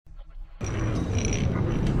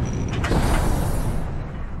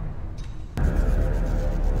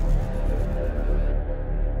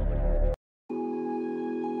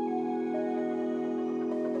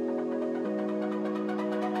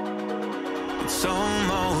It's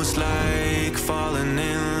almost like falling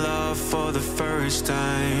in love for the first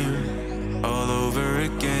time, all over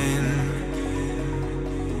again.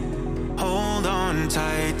 Hold on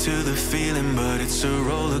tight to the feeling, but it's a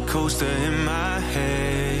roller coaster in my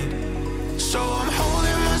head. So I'm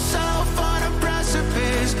holding myself on a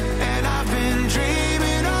precipice, and I've been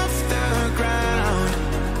dreaming off the ground.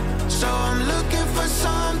 So I'm looking for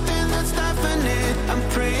something that's definite. I'm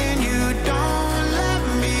praying you don't let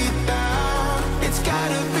me down. It's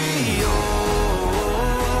gotta be all,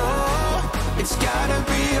 it's gotta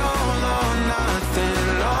be all or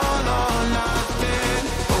nothing, all or nothing.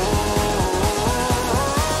 Oh,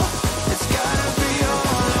 it's gotta be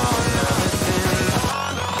all or nothing,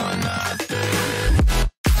 all or nothing.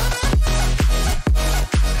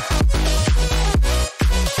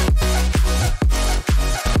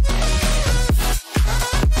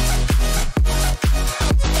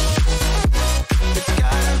 It's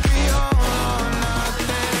gotta be all or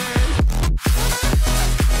nothing.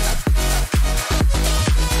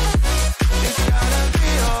 It's gotta be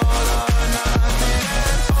all or nothing.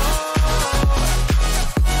 Oh,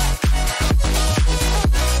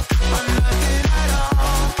 or nothing at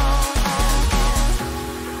all.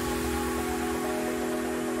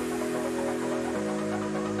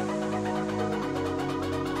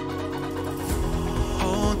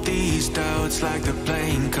 Hold these doubts like they're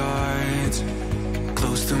playing cards,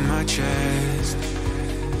 close to my chest.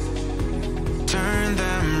 Turn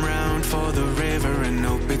them round for the river and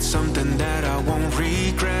hope it's something that I won't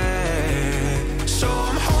regret. So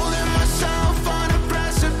I'm holding myself on a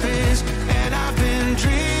precipice, and I've been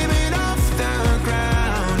dreaming off the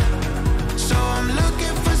ground. So I'm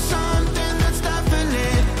looking for something that's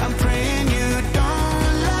definite. I'm praying you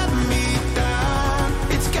don't let me down.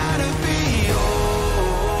 It's gotta be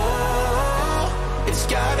all, it's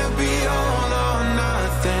gotta be all or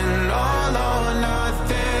nothing, all or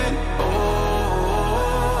nothing. Oh,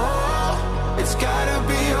 it's gotta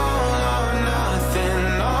be all or nothing,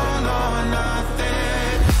 all or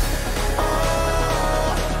nothing.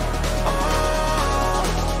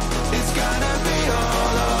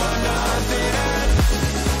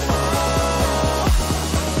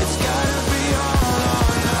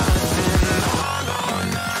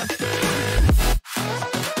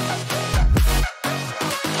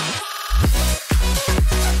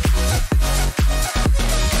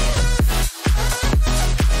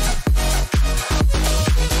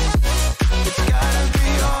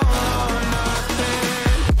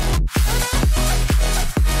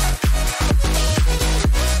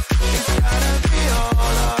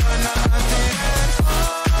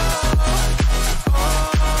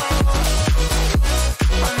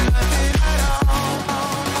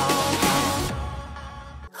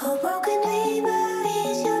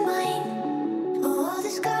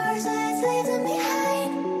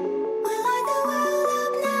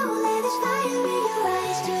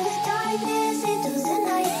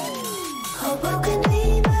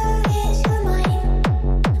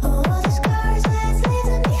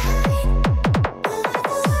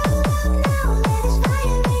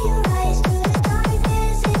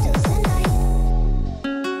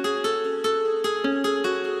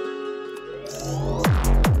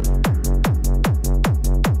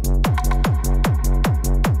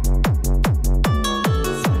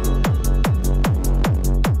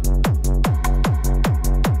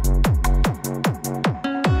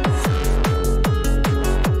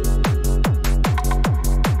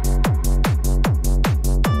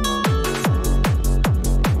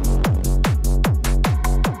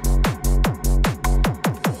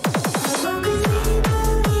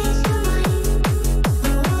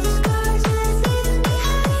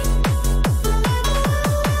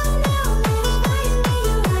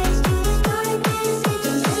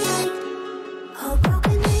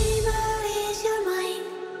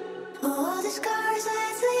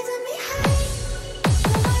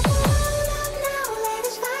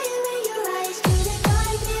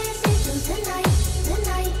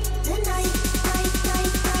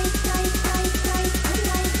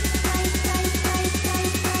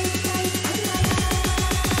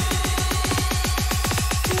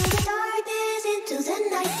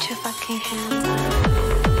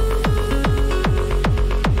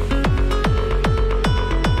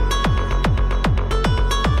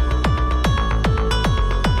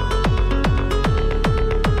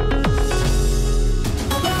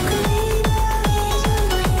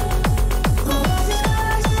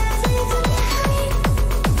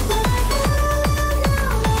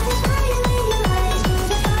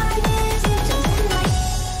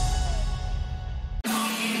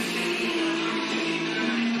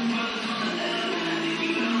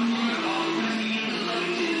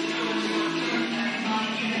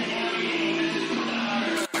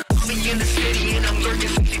 in the city and I'm lurking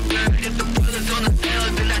 63rd. If the brother's on the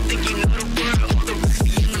L, then I think you know the word. All the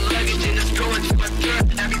whiskey in the luggage and it's going to a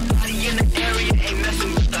third. Everybody in the area ain't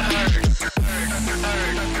messing with the herd.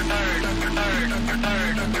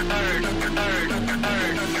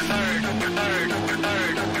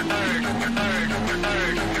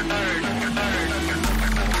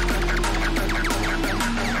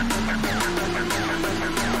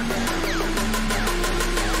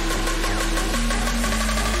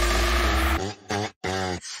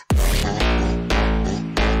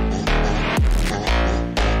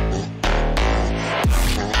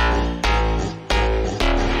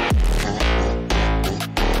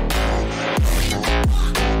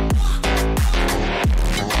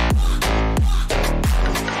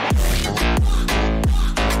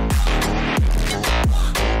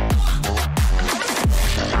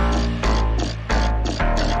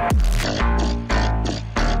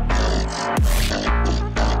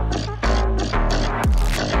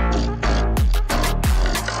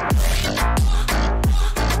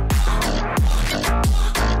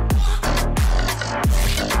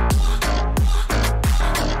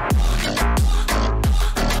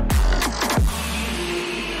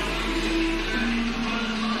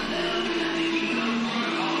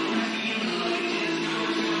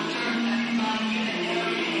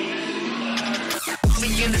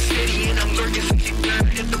 In the city and I'm lurking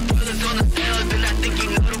 63rd. If the brother's on the L, then I think you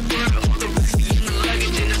know the word. All the whiskey in the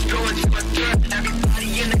luggage and it's going to a third.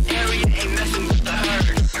 Everybody in the area ain't messing with the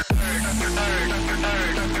herd.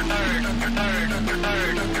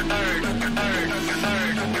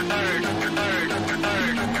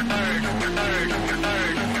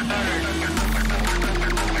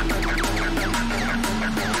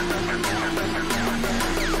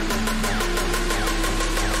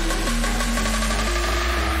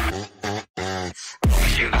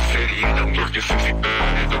 In the city and I'm lurking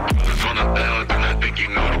 63rd. If the brother's on the L, then I think you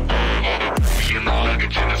know the word. All the whiskey in the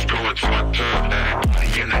luggage and it's going to a third.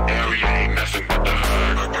 Everybody in the area ain't messing with the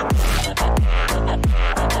herd.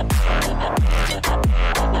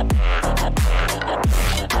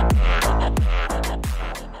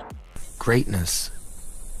 Greatness,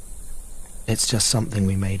 it's just something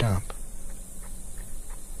we made up.